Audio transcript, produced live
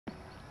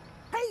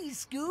Hey,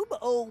 Scoob,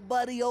 old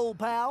buddy, old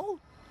pal.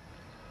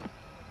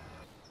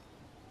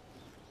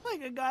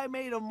 Like a guy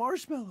made of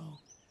marshmallow.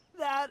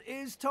 That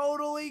is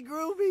totally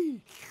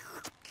groovy.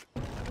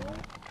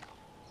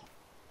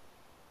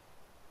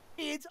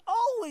 It's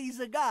always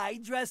a guy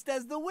dressed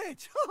as the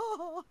witch.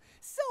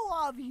 So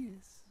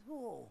obvious.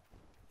 Oh,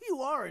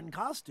 you are in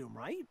costume,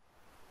 right?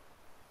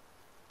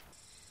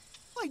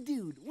 Like,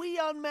 dude, we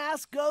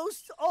unmask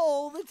ghosts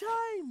all the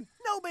time.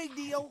 No big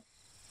deal.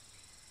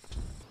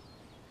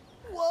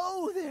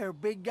 Whoa there,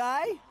 big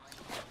guy.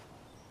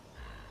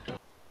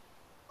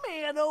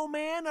 Man, oh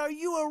man, are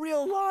you a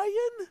real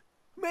lion?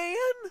 Man?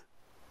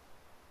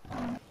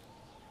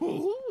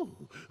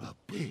 Ooh, a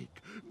big,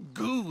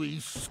 gooey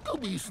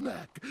Scooby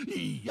snack.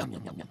 Yum,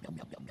 yum, yum, yum, yum,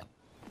 yum, yum, yum.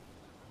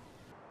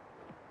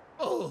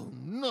 Oh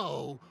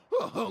no,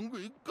 a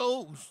hungry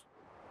ghost.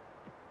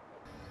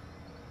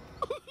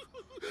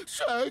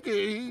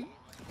 Shaggy.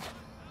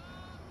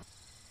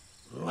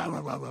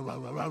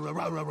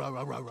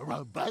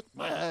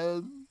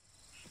 Batman.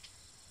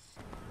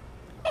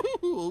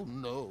 Oh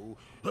no,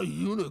 a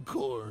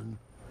unicorn.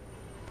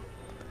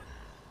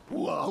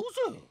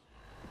 Wowzer.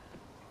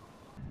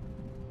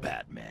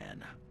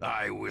 Batman,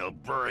 I will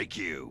break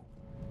you.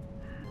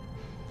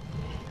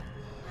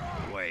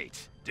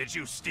 Wait, did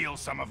you steal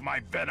some of my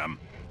venom?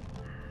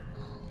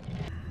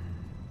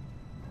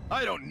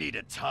 I don't need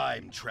a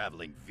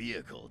time-traveling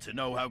vehicle to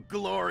know how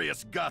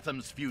glorious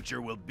Gotham's future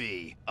will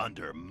be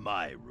under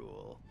my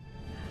rule.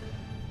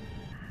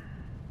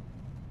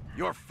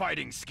 Your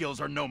fighting skills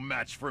are no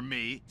match for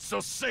me, so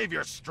save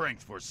your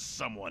strength for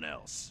someone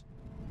else.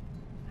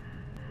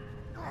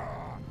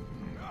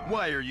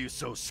 Why are you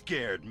so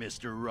scared,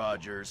 Mr.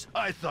 Rogers?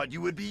 I thought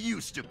you would be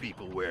used to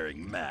people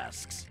wearing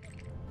masks.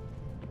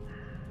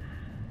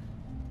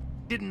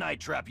 Didn't I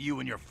trap you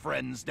and your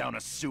friends down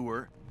a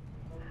sewer?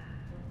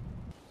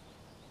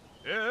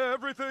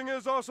 Everything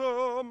is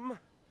awesome.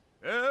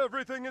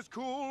 Everything is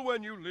cool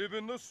when you live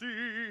in the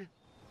sea.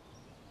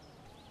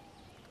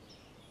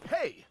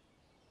 Hey,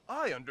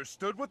 I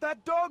understood what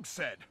that dog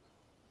said.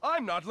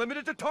 I'm not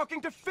limited to talking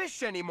to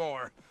fish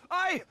anymore.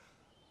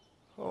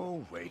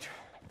 Oh, wait.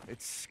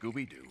 It's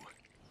Scooby-Doo.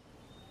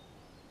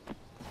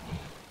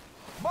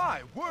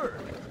 My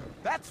word!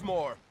 That's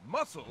more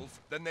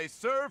mussels than they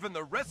serve in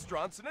the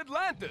restaurants in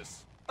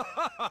Atlantis.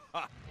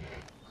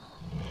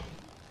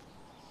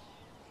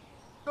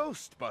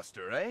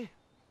 Ghostbuster, eh?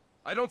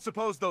 I don't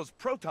suppose those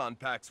proton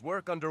packs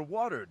work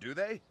underwater, do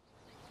they?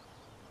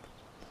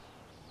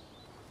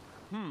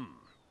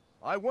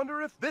 I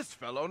wonder if this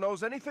fellow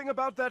knows anything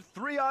about that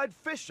three-eyed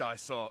fish I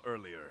saw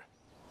earlier.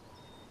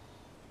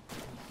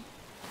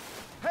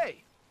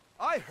 Hey!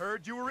 I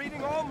heard you were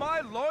eating all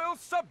my loyal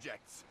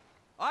subjects!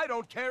 I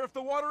don't care if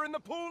the water in the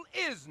pool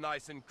is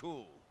nice and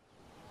cool.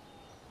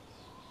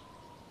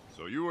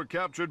 So you were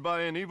captured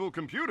by an evil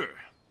computer?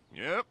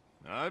 Yep,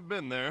 I've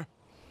been there.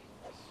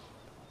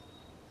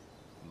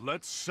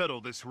 Let's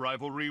settle this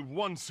rivalry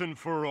once and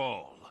for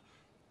all.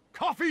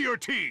 Coffee or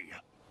tea?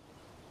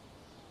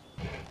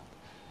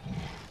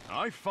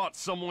 I fought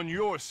someone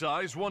your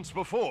size once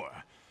before,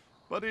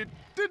 but it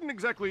didn't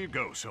exactly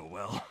go so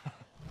well.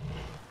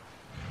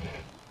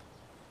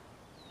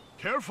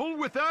 Careful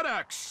with that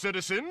axe,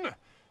 citizen!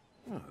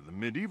 The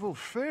medieval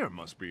fair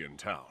must be in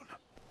town.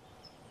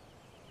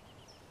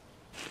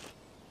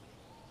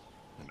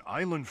 An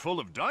island full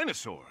of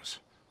dinosaurs.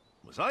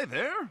 Was I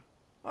there?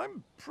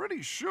 I'm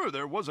pretty sure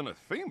there wasn't a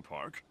theme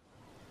park.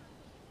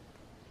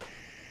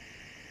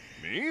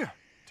 Me?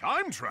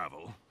 Time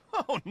travel?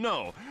 Oh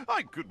no,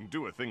 I couldn't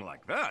do a thing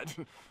like that.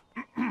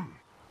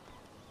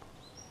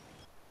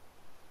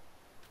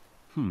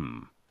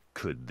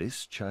 Could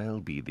this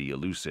child be the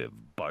elusive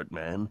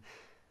Bartman?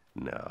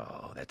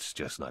 No, that's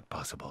just not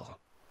possible.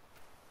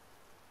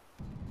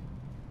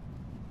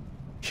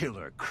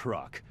 Killer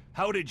Croc,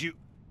 how did you...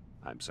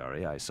 I'm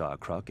sorry, I saw a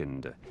croc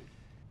and...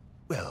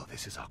 well,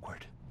 this is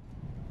awkward.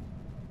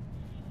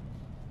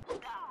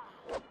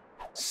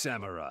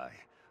 Samurai,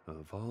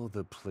 of all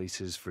the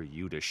places for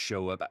you to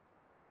show up...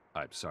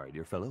 I'm sorry,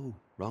 dear fellow,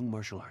 wrong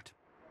martial art.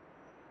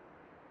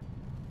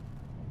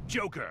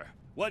 Joker,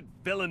 what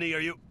villainy are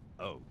you...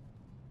 oh,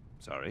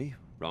 sorry,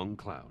 wrong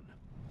clown.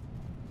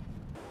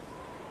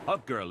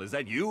 Up girl, is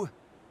that you?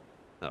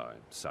 Oh,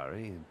 I'm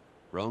sorry,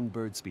 wrong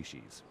bird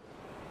species.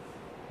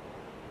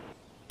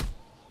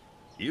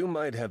 You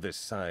might have the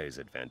size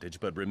advantage,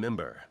 but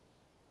remember,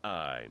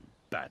 I'm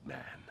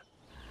Batman.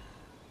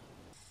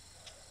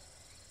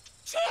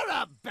 Cheer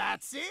up,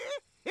 Batsy!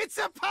 It's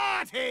a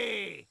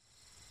party!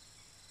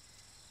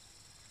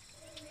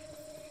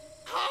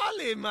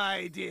 Holly,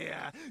 my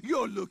dear,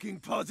 you're looking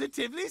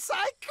positively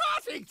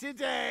psychotic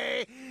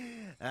today.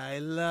 I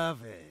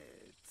love it.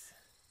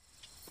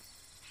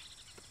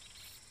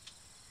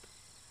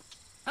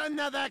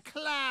 Another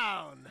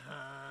clown,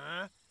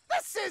 huh?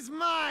 This is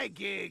my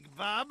gig,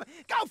 bub.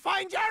 Go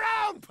find your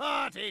own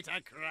party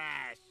to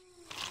crash.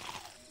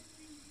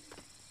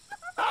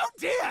 Oh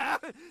dear!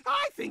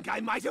 I think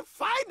I might have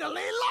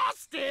finally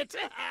lost it!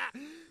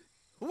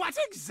 What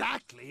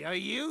exactly are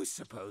you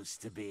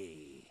supposed to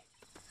be?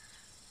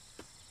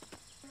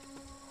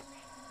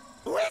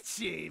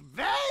 Itchy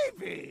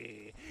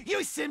baby!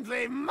 You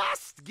simply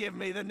must give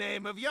me the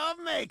name of your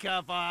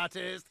makeup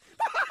artist.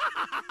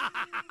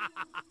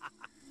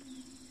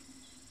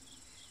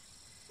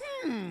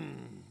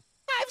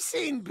 I've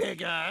seen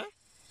bigger.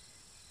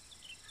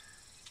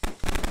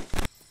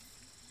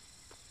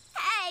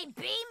 Hey,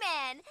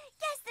 B-Man!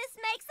 Guess this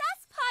makes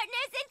us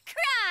partners in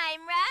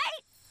crime,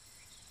 right?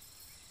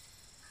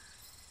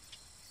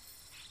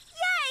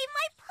 Yay!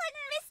 My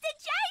puddin' Mr.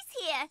 J's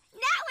here!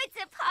 Now it's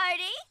a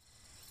party!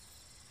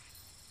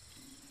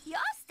 Your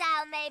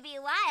style may be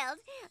wild,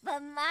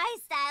 but my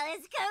style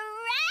is crazy!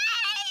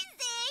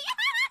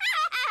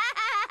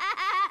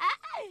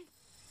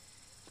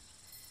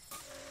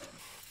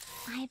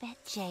 I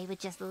bet Jay would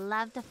just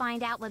love to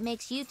find out what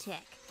makes you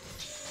tick.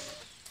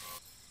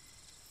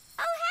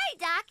 Oh, hey,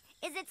 Doc.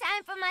 Is it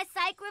time for my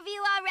psych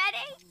review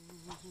already?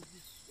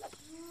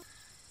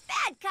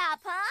 Bad cop,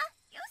 huh?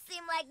 You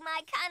seem like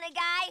my kind of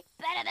guy.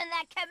 Better than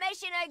that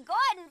Commissioner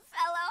Gordon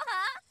fellow,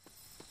 huh?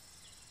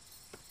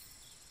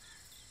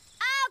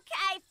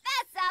 Okay,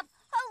 fess up.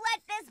 Who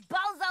let this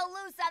bozo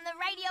loose on the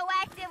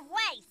radioactive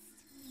waste?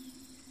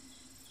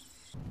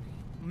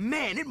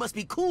 Man, it must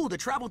be cool to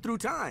travel through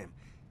time.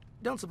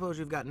 Don't suppose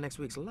you've got next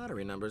week's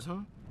lottery numbers, huh?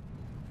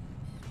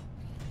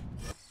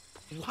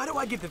 Why do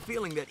I get the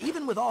feeling that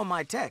even with all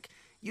my tech,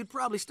 you'd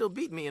probably still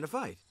beat me in a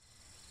fight?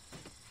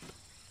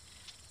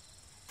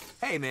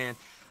 Hey, man,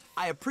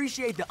 I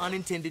appreciate the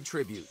unintended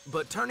tribute,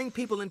 but turning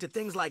people into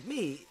things like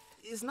me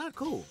is not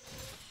cool.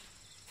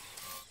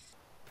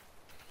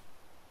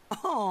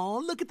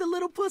 Oh, look at the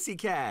little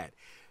pussycat,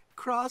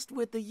 crossed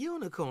with the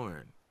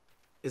unicorn.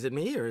 Is it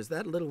me, or is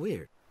that a little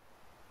weird?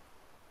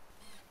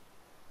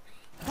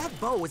 That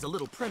bow is a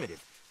little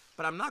primitive,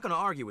 but I'm not going to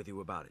argue with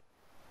you about it.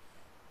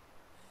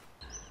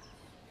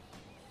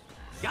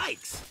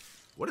 Yikes!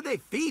 What did they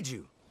feed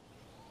you?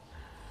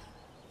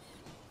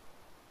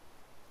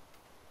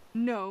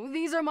 No,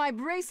 these are my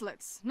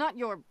bracelets, not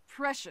your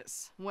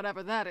precious,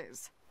 whatever that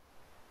is.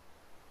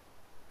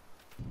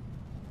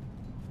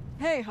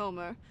 Hey,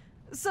 Homer.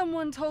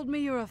 Someone told me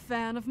you're a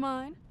fan of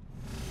mine.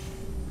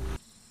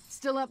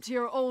 Still up to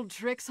your old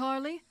tricks,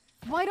 Harley?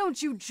 Why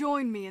don't you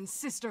join me in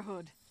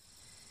sisterhood?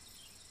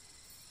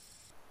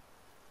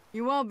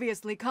 You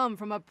obviously come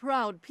from a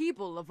proud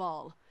people,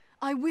 Laval.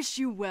 I wish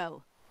you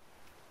well.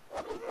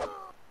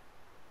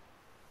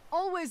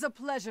 Always a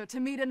pleasure to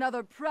meet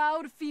another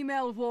proud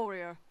female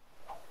warrior.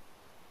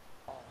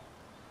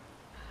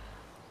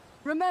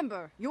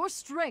 Remember, your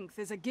strength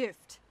is a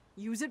gift.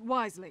 Use it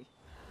wisely.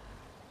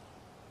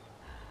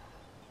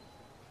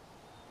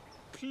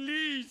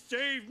 Please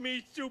save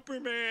me,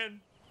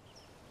 Superman!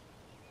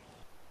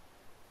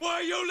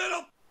 Why, you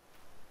little...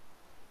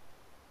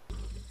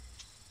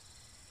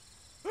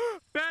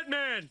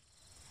 Batman!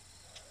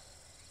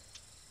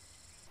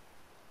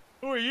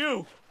 Who are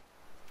you?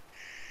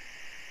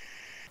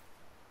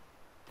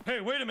 Hey,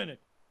 wait a minute.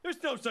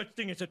 There's no such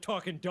thing as a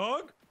talking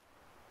dog.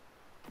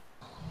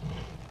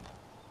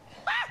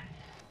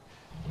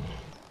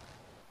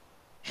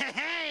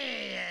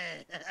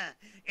 Hey,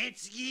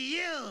 it's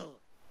you!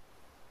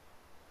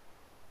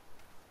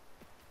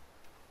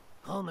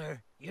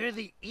 Homer, you're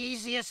the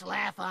easiest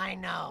laugh I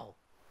know.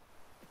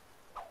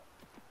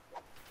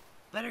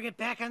 Better get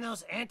back on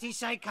those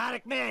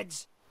antipsychotic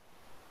meds.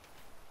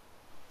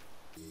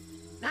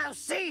 Now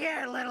see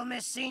here, little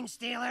Miss Scene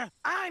Stealer.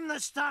 I'm the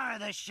star of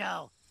the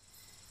show.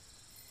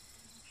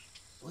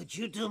 Would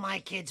you do my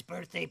kid's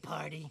birthday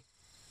party?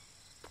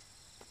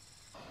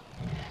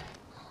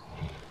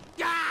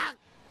 Ah!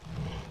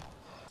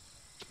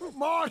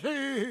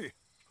 Marty!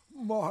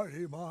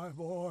 Marty, my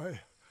boy.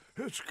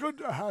 It's good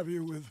to have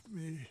you with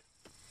me.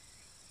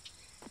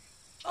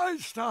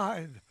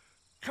 Einstein,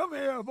 come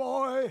here,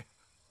 boy.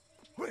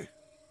 Wait,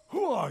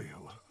 who are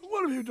you?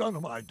 What have you done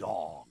to my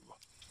dog?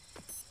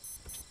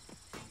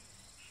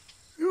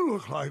 You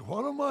look like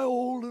one of my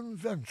old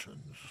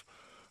inventions.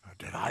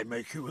 Did I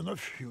make you in the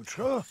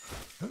future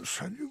and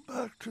send you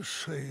back to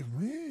save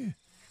me?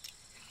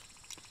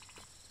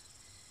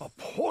 A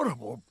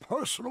portable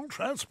personal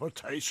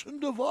transportation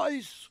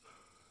device?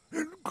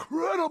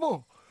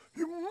 Incredible!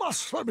 You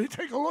must let me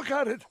take a look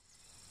at it.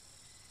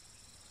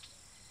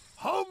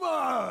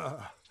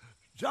 Homer!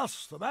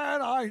 Just the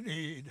man I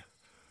need.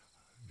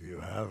 Do you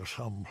have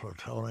some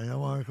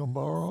plutonium I can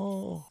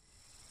borrow?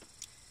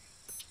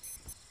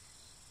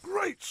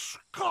 Great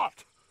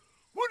Scott!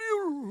 Would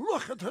you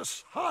look at the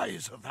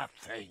size of that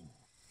thing?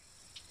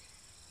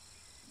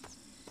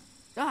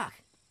 Doc,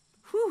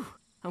 whew,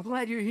 I'm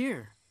glad you're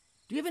here.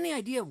 Do you have any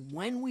idea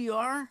when we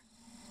are?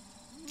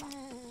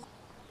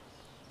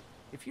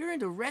 If you're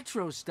into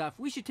retro stuff,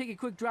 we should take a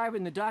quick drive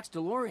in the Doc's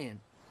DeLorean.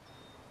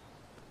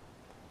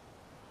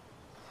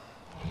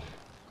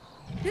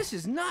 This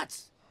is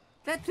nuts.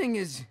 That thing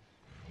is...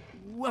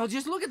 well,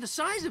 just look at the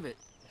size of it.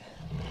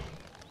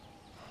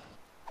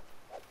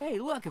 Hey,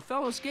 look, a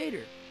fellow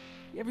skater.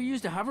 You ever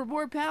used a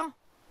hoverboard, pal?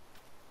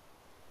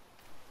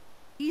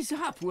 Ease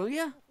up, will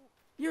ya?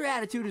 Your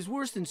attitude is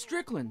worse than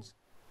Strickland's.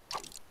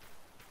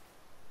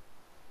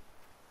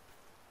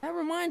 That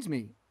reminds reminds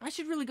me. I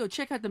should really go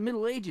check out the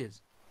Middle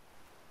Ages.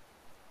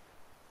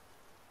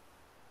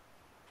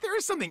 There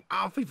is something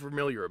awfully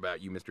familiar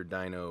about you, Mr.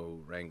 Dino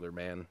Wrangler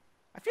Man.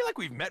 I feel like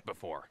we've met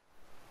before.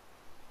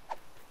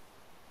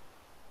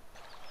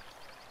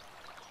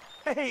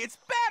 Hey, it's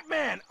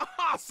Batman!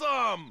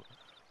 Awesome!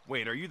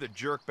 Wait, are you the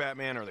jerk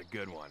Batman or the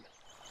good one?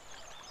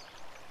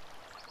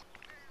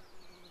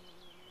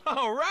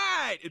 All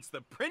right, it's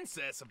the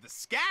Princess of the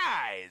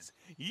Skies,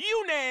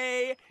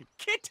 Yune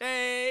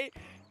Kitty.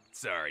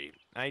 Sorry,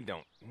 I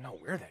don't know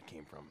where that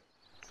came from.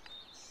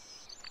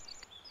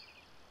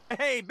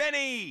 Hey,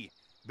 Benny!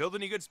 Build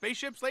any good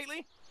spaceships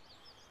lately?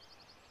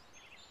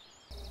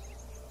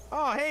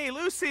 Oh, hey,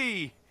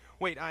 Lucy!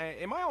 Wait,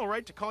 am I all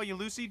right to call you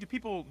Lucy? Do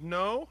people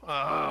know?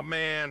 Oh,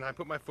 man, I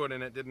put my foot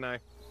in it, didn't I?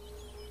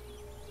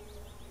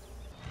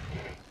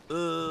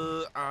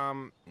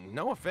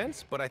 No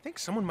offense, but I think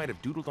someone might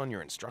have doodled on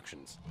your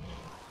instructions.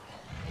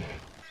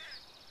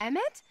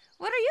 Emmett?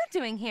 What are you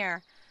doing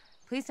here?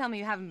 Please tell me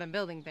you haven't been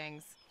building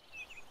things.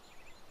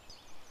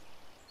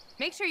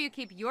 Make sure you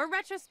keep your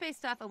retro space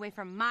stuff away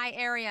from my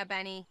area,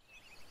 Benny.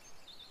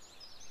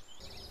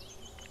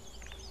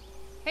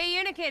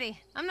 Hey, Unikitty,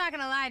 I'm not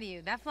gonna lie to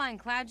you. That flying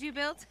cloud you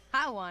built,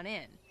 I want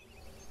in.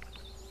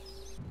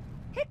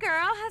 Hey,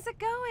 girl, how's it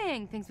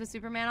going? Things with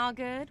Superman all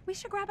good? We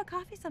should grab a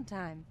coffee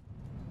sometime.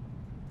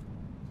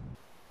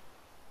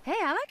 Hey,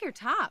 I like your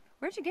top.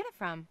 Where'd you get it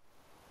from?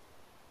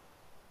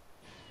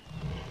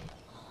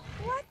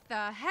 What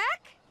the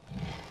heck?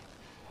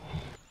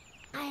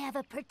 I have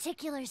a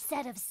particular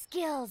set of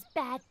skills,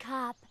 bad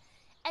cop.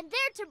 And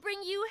they're to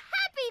bring you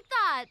happy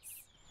thoughts.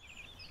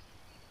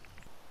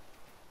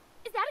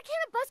 Is that a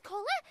can of Buzz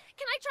Cola?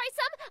 Can I try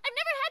some? I've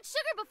never had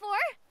sugar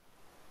before.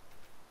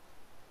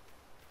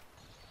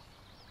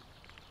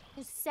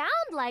 You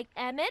sound like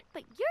Emmett,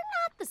 but you're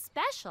not the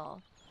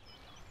special.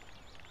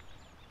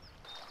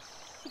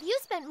 If you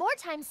spent more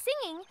time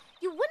singing,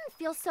 you wouldn't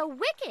feel so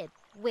wicked,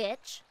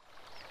 witch.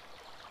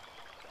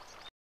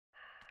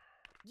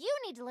 You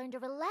need to learn to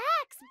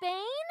relax,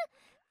 Bane.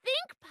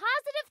 Think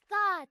positive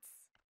thoughts.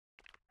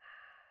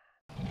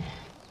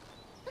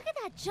 Look at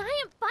that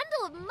giant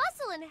bundle of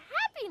muscle and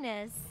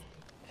happiness.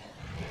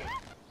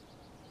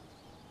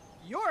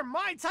 You're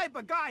my type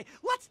of guy.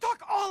 Let's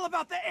talk all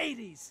about the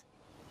 80s.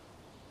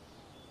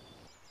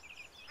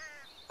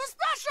 The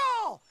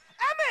special!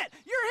 Emmett,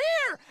 you're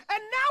here! And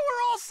now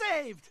we're all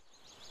saved.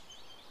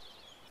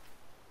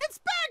 It's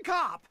Bad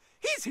Cop.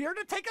 He's here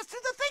to take us to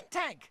the think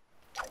tank.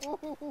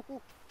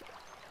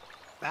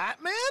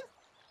 Batman?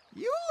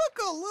 You look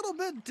a little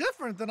bit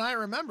different than I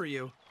remember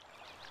you.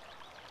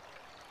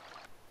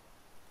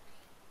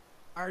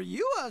 Are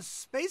you a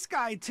space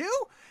guy too?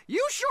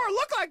 You sure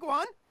look like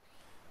one.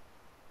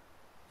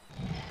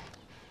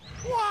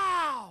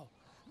 Wow!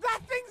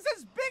 That thing's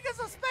as big as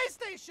a space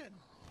station!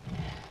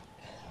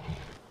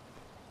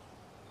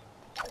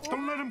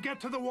 Don't let him get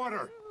to the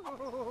water.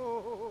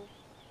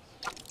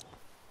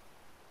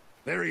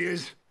 There he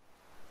is.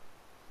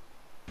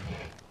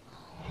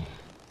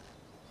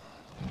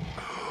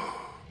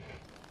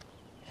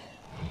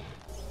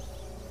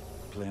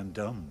 Playing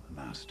dumb,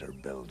 Master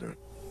Builder.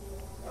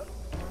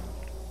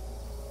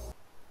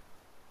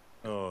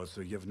 Oh, so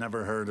you've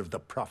never heard of the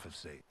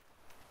prophecy?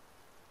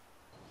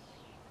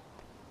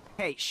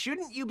 Hey,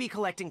 shouldn't you be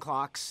collecting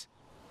clocks?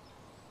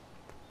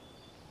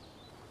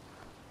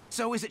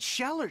 So is it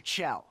Shell or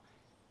Chell?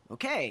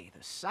 Okay,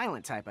 the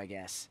silent type, I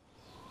guess.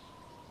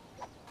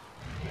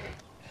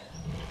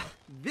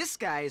 This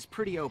guy is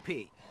pretty OP.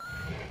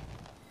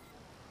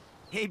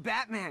 Hey,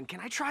 Batman, can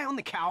I try on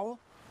the cowl?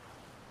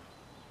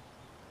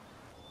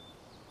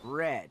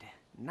 Red.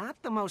 Not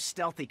the most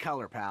stealthy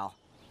color, pal.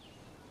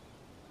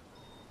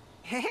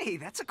 Hey,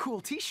 that's a cool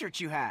t-shirt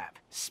you have.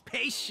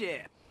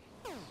 Spaceship.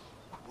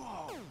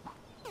 Whoa.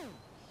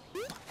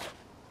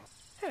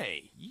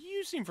 Hey,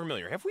 you seem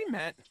familiar. Have we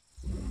met?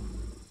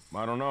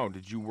 I don't know.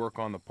 Did you work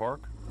on the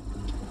park?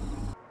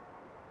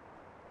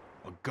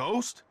 A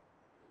ghost?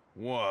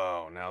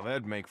 Whoa, now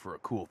that'd make for a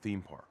cool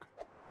theme park.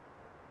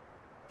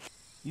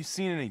 You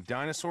seen any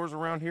dinosaurs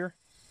around here?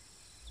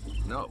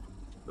 No,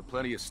 but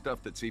plenty of stuff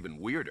that's even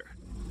weirder.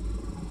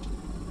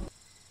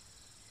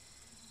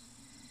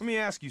 Let me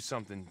ask you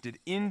something. Did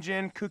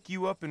InGen cook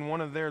you up in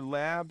one of their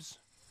labs?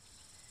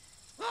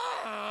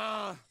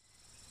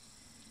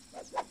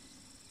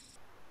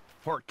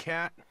 Part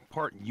cat,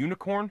 part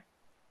unicorn?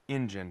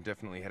 InGen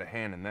definitely had a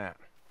hand in that.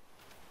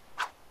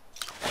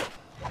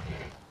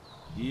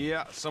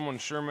 Yeah, someone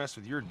sure messed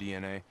with your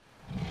DNA.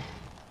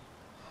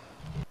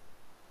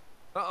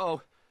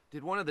 Uh-oh,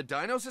 did one of the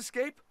dinos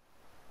escape?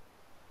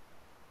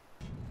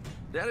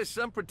 That is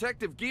some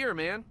protective gear,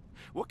 man.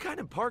 What kind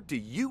of park do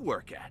you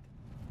work at?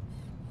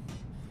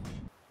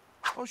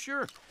 Oh,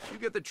 sure. You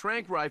get the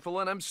tranq rifle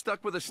and I'm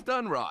stuck with a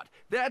stun rod.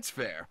 That's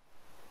fair.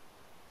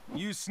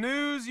 You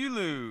snooze, you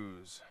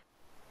lose.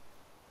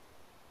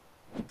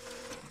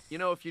 You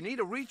know, if you need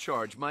a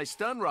recharge, my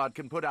stun rod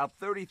can put out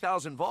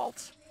 30,000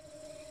 volts.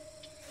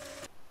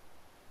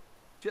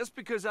 Just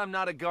because I'm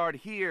not a guard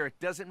here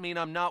doesn't mean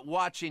I'm not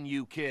watching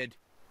you, kid.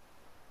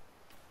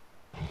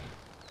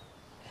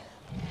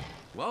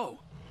 Whoa,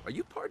 are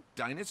you part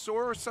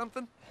dinosaur or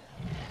something?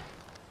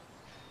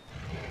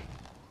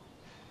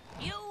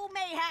 You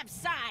may have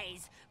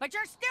size, but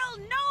you're still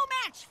no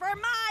match for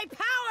my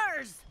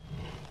powers!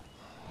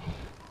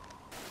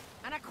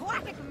 An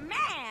aquatic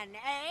man,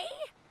 eh?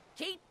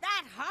 Keep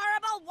that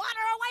horrible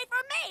water away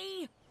from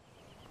me!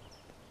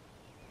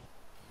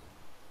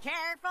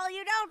 Careful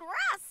you don't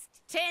rust,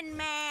 Tin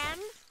Man!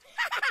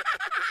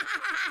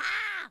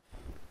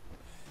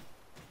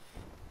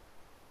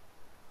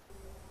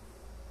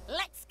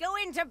 Let's go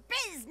into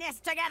business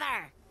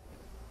together!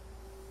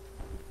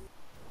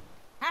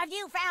 Have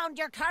you found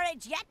your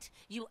courage yet,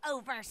 you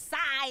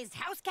oversized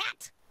house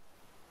cat?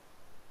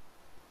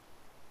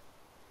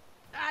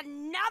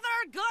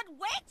 Another good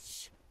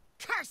witch?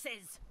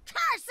 Curses!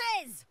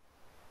 Curses!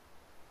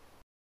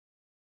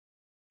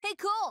 Hey,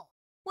 Cole,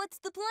 what's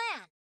the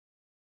plan?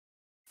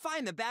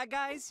 Find the bad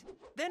guys,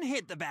 then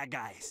hit the bad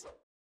guys.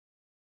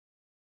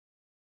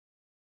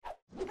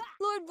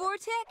 Lord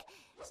Vortek?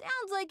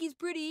 Sounds like he's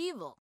pretty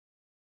evil.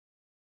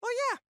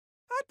 Oh yeah,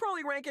 I'd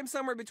probably rank him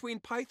somewhere between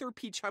Pyther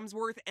P.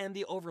 Chumsworth and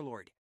the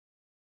Overlord.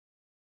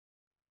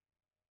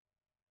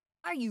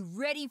 Are you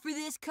ready for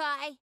this,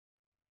 Kai?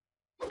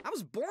 I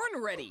was born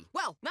ready.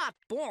 Well, not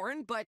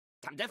born, but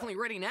I'm definitely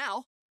ready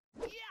now.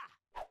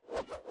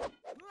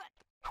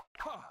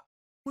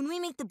 When we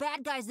meet the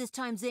bad guys this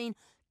time, Zane,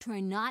 try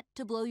not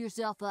to blow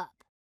yourself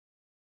up.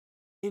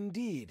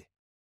 Indeed.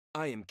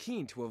 I am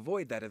keen to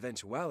avoid that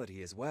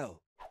eventuality as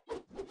well.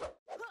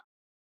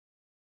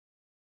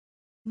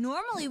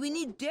 Normally, we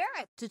need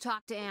Derek to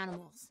talk to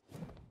animals.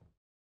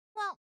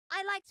 Well,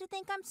 I like to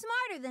think I'm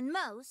smarter than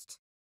most.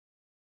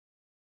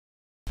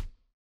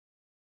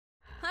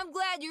 I'm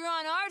glad you're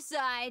on our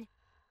side.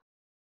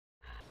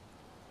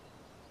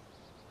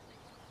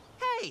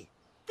 Hey,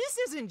 this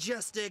isn't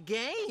just a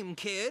game,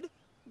 kid.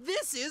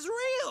 This is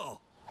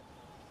real.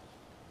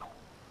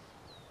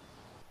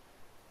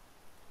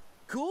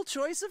 Cool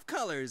choice of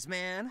colors,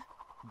 man.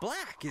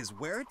 Black is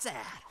where it's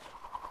at.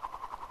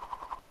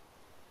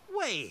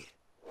 Wait,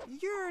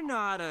 you're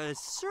not a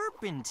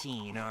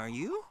serpentine, are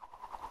you?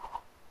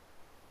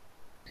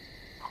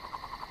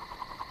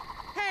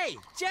 Hey,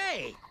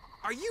 Jay!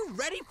 Are you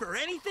ready for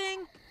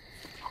anything?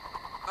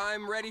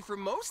 I'm ready for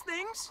most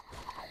things.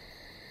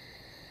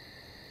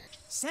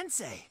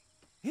 Sensei,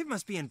 it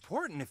must be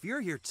important if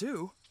you're here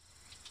too.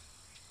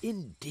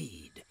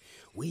 Indeed.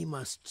 We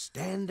must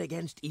stand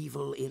against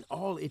evil in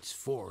all its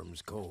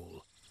forms,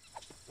 Cole.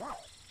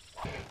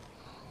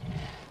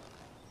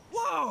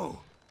 Whoa!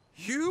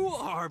 You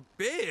are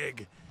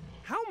big!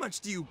 How much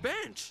do you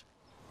bench?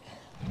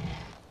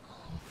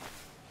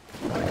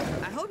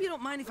 I hope you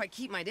don't mind if I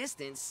keep my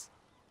distance.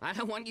 I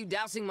don't want you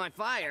dousing my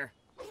fire,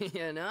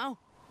 you know?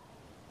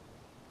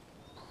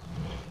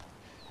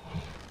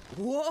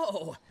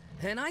 Whoa!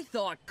 And I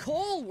thought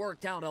Cole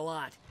worked out a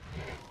lot.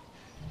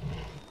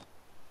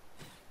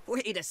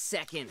 Wait a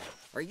second.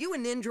 Are you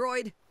an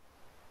android?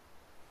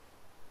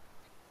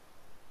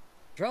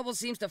 Trouble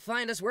seems to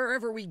find us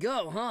wherever we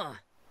go, huh?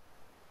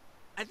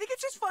 I think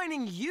it's just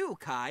finding you,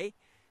 Kai.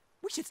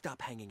 We should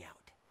stop hanging out.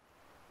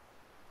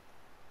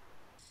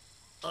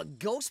 A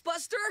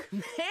Ghostbuster?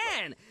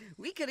 Man,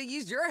 we could have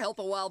used your help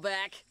a while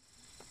back.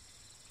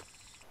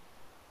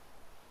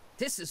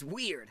 This is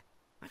weird.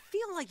 I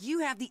feel like you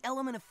have the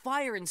element of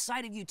fire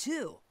inside of you,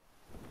 too.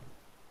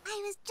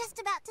 I was just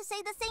about to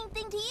say the same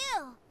thing to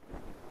you.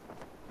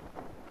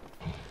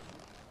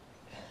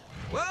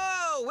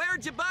 Whoa,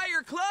 where'd you buy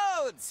your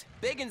clothes?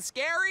 Big and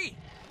scary?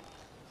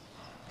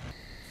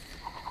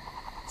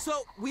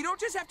 So, we don't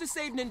just have to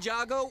save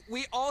Ninjago,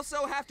 we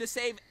also have to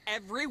save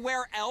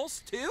everywhere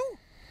else, too?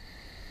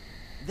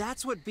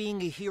 That's what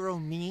being a hero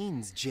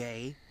means,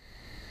 Jay.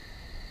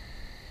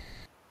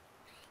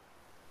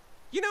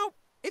 You know,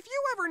 if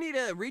you ever need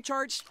a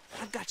recharge,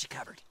 I've got you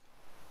covered.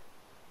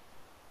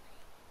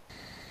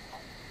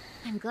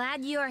 I'm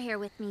glad you're here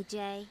with me,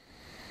 Jay.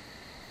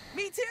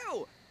 Me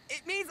too!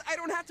 It means I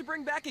don't have to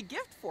bring back a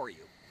gift for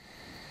you.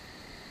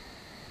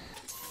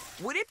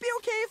 Would it be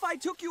okay if I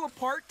took you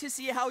apart to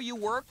see how you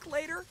work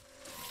later?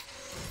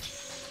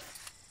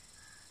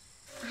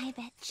 I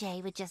bet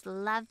Jay would just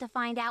love to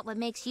find out what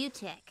makes you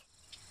tick.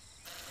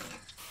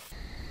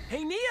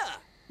 Hey, Nia!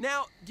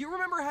 Now, do you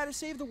remember how to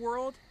save the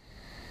world?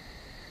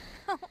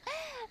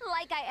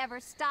 Like I ever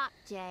stopped,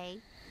 Jay.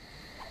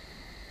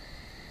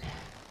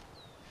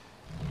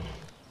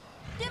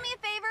 Do me a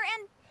favor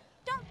and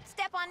don't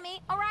step on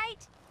me, all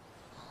right?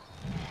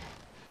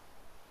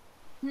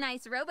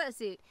 Nice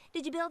robo-suit.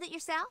 Did you build it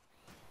yourself?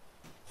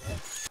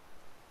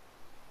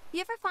 You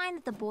ever find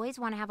that the boys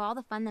want to have all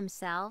the fun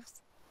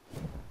themselves?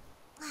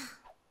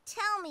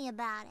 Tell me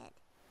about it.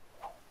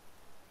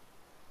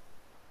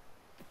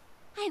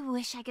 I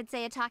wish I could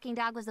say a talking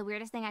dog was the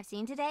weirdest thing I've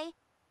seen today,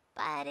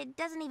 but it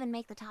doesn't even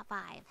make the top 5.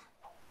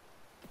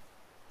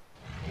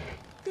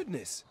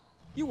 Goodness,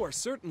 you are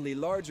certainly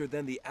larger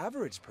than the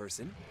average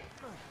person.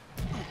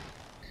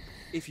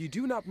 If you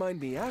do not mind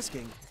me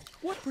asking,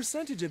 what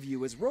percentage of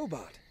you is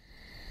robot?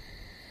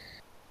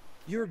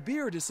 Your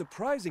beard is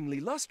surprisingly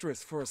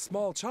lustrous for a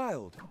small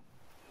child.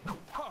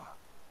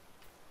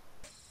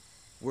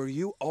 Were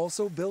you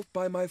also built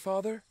by my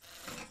father?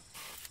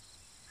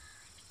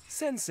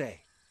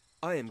 Sensei,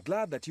 I am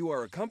glad that you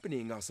are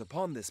accompanying us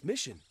upon this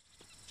mission.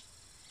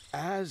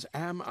 As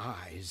am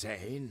I,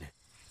 Zane.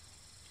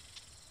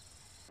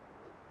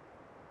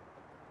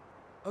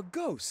 A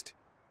ghost.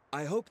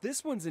 I hope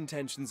this one's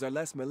intentions are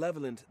less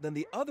malevolent than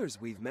the others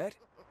we've met.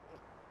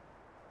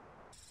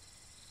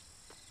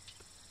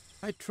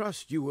 I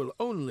trust you will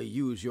only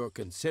use your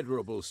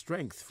considerable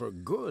strength for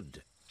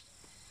good.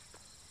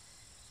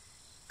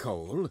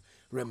 Cole,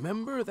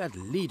 remember that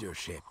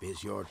leadership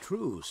is your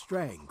true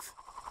strength.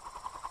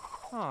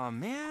 Aw,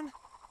 man.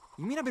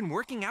 You mean I've been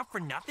working out for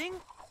nothing?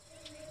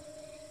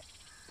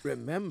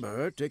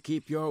 Remember to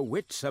keep your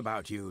wits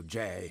about you,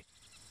 Jay.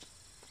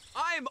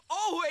 I'm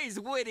always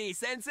witty,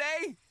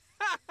 Sensei!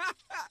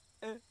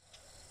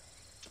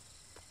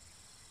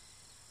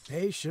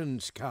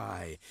 Patience,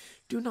 Kai.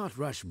 Do not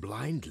rush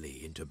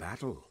blindly into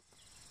battle.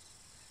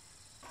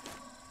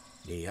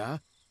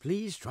 Nia,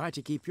 please try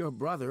to keep your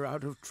brother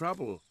out of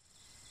trouble.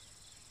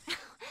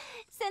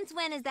 Since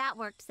when has that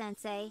worked,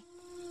 Sensei?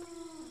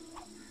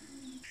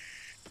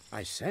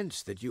 I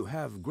sense that you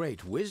have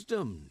great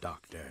wisdom,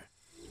 Doctor.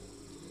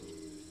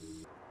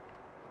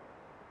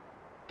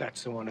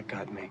 That's the one that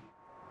got me.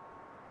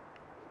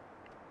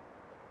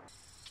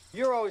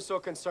 You're always so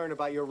concerned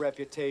about your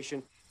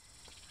reputation.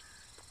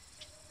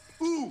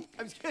 Ooh,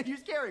 you're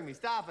scaring me.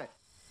 Stop it.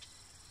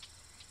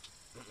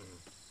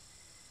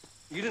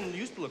 You didn't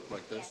used to look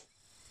like this.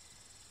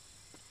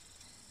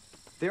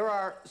 There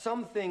are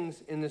some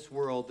things in this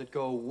world that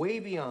go way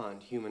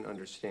beyond human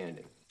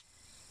understanding.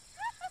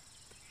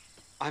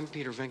 I'm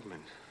Peter Venkman.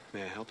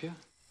 May I help you?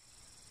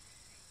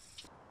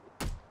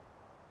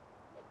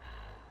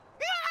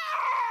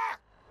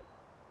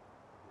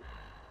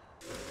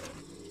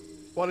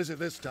 What is it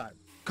this time?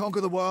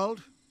 Conquer the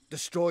world?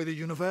 Destroy the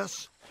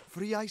universe?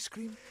 Free ice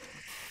cream?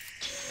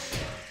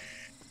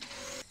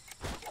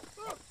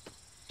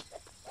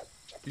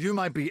 You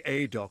might be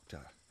a doctor,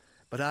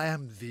 but I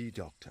am the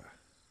doctor.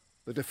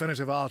 The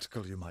definitive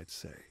article, you might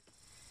say.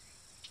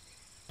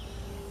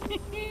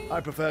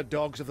 I prefer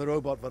dogs of the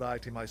robot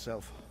variety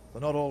myself.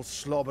 They're not all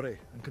slobbery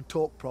and can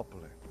talk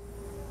properly.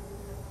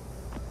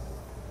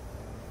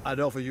 I'd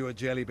offer you a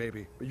jelly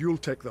baby, but you'll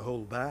take the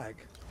whole bag.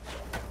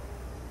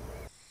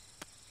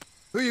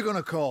 Who are you going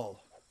to call?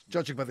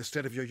 Judging by the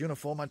state of your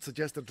uniform, I'd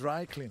suggest a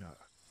dry cleaner.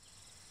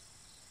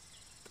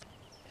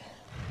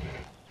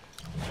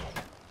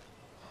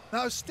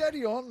 Now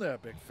steady on there,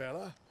 big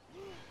fella.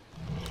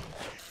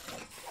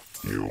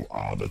 You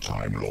are the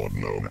Time Lord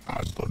known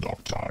as the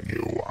Doctor.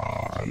 You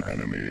are an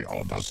enemy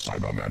of the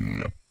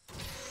Cybermen.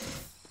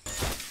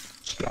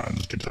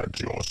 Scans detect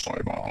your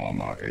cyber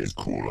armor is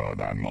cooler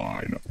than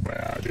mine.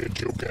 Where did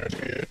you get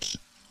it?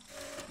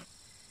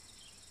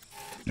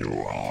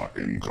 You are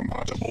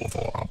incompatible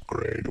for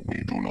upgrade.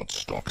 We do not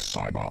stock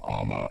cyber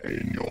armor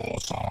in your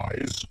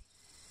size.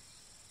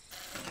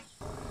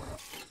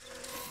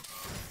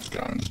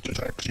 Scans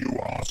detect you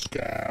are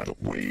scared.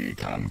 We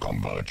can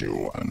convert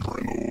you and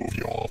remove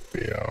your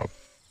fear.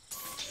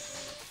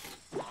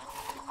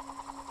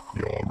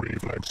 Your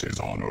reflexes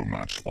are no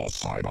match for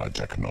cyber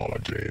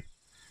technology.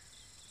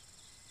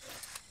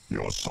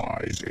 Your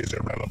size is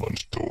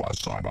irrelevant to a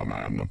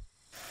Cyberman.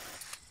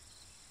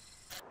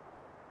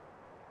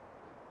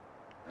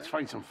 Let's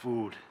find some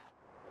food.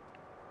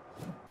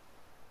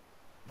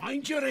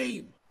 Mind your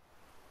aim.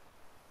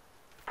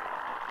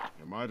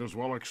 You might as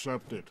well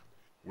accept it.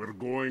 We're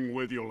going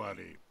with you,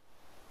 laddie.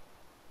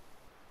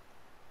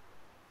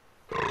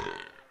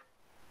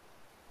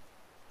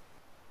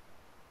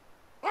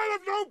 I'll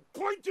have no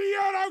pointy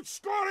ear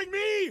outscoring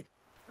me!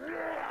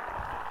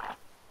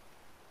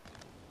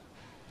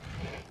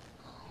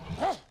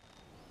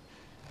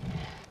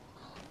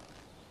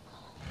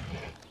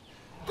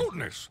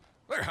 Goodness!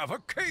 They have a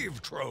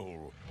cave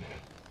troll!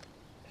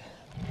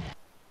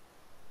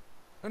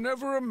 I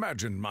never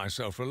imagined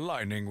myself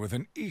aligning with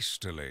an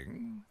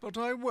Easterling, but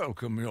I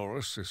welcome your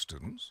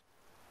assistance.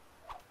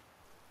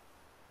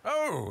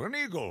 Oh, an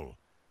eagle!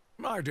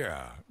 My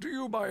dear, do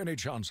you by any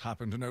chance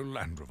happen to know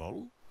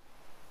Landreval?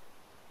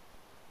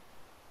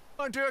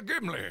 My dear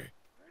Gimli,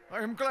 I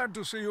am glad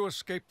to see you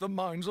escape the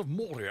mines of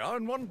Moria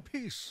in one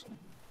piece.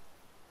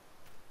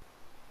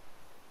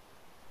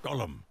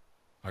 Gollum,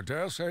 I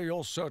dare say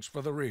your search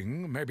for the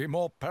ring may be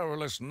more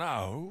perilous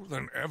now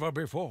than ever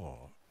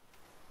before.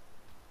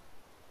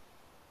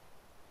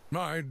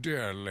 My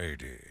dear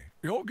lady,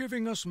 you're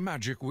giving us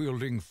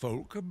magic-wielding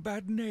folk a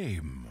bad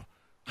name.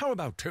 How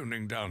about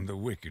toning down the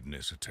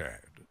wickedness a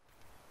tad?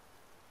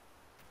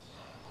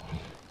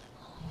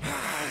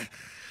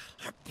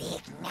 You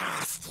big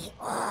nasty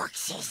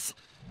orcs.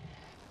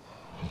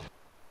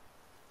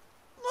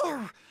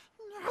 No,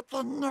 not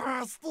the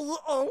nasty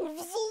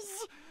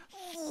elves.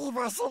 Leave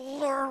us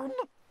alone.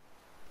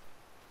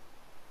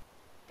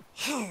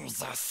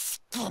 Who's a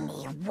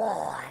skinny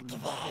warg,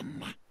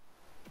 then?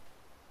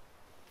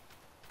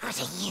 What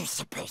are you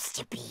supposed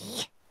to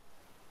be?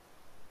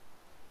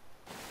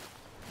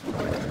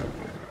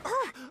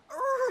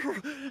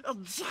 A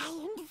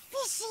giant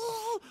fishy?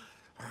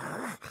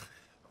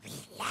 We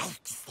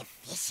like the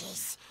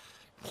fishes.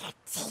 They're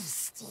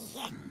tasty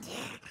and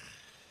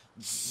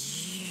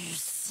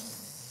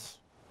juicy.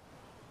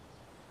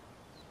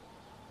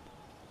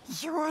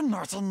 You're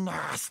not a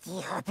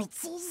nasty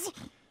hobbitses.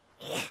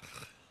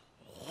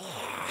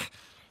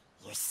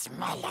 You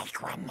smell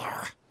like one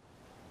now.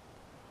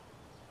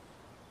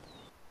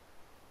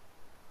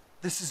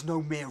 This is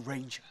no mere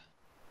ranger.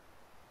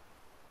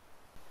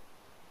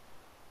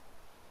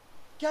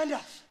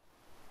 Gandalf!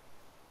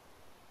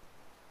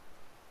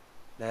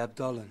 Leab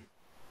Dolan.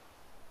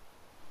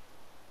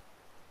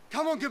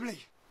 Come on, Gimli!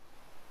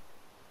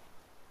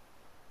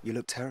 You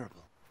look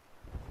terrible.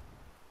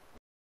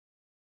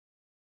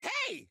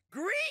 Hey,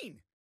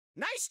 green!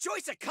 Nice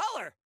choice of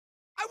color!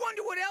 I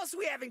wonder what else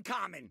we have in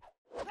common.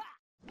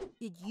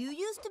 Did you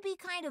used to be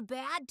kind of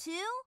bad, too?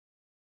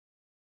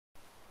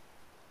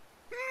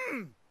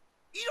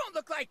 You don't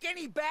look like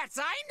any bats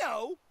I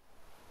know.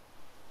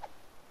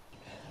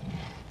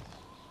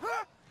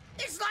 Huh?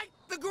 It's like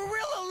the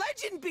gorilla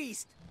legend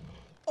beast,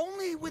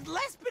 only with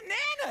less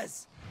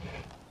bananas.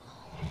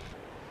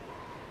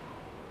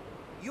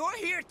 You're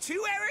here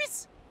too,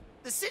 Eris?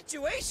 The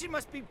situation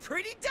must be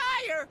pretty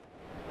dire.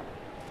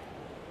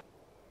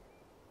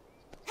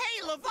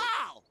 Hey,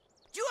 Laval!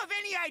 Do you have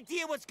any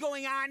idea what's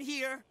going on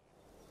here?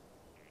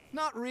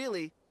 Not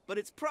really, but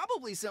it's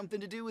probably something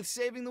to do with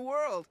saving the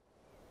world.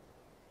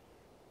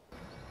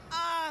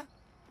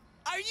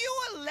 Are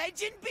you a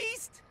legend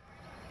beast?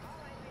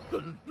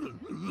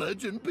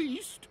 Legend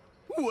beast?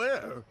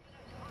 Where?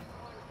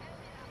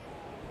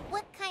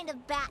 What kind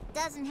of bat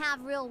doesn't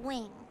have real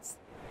wings?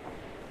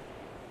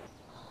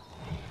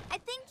 I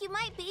think you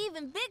might be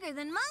even bigger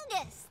than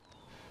Mungus.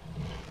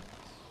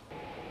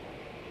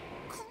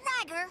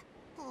 Cragger!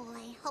 Oh,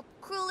 I hope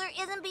Crueler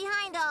isn't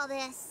behind all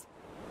this.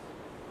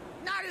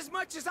 Not as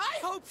much as I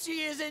hope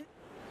she isn't.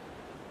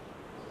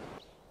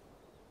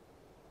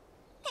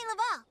 Hey,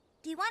 Laval,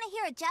 do you want to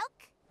hear a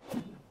joke?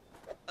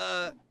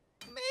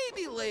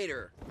 Maybe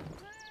later.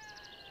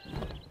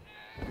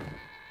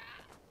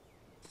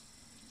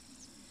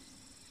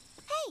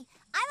 Hey,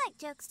 I like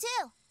jokes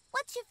too.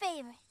 What's your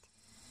favorite?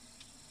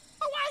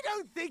 Oh, I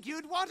don't think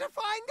you'd want to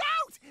find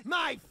out,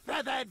 my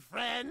feathered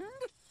friend.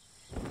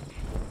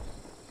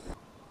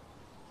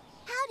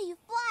 How do you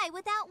fly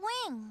without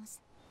wings?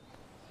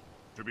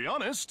 To be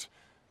honest,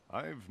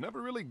 I've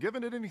never really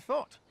given it any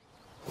thought.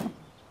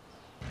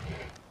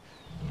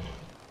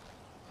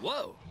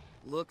 Whoa,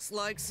 looks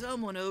like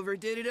someone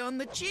overdid it on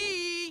the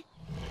chi.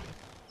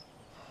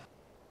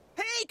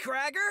 Hey,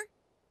 Cragger!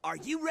 Are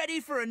you ready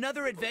for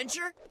another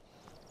adventure?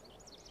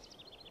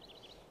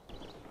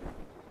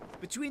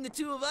 Between the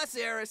two of us,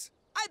 Eris,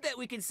 I bet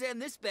we can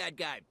send this bad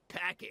guy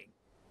packing.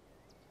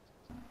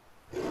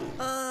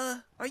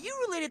 Are you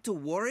related to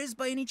Warriors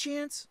by any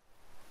chance?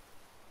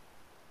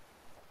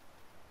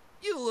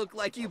 You look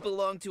like you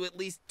belong to at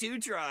least 2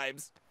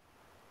 tribes.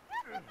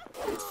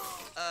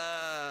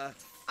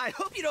 I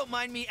hope you don't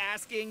mind me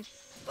asking,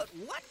 but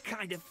what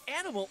kind of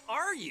animal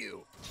are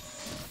you?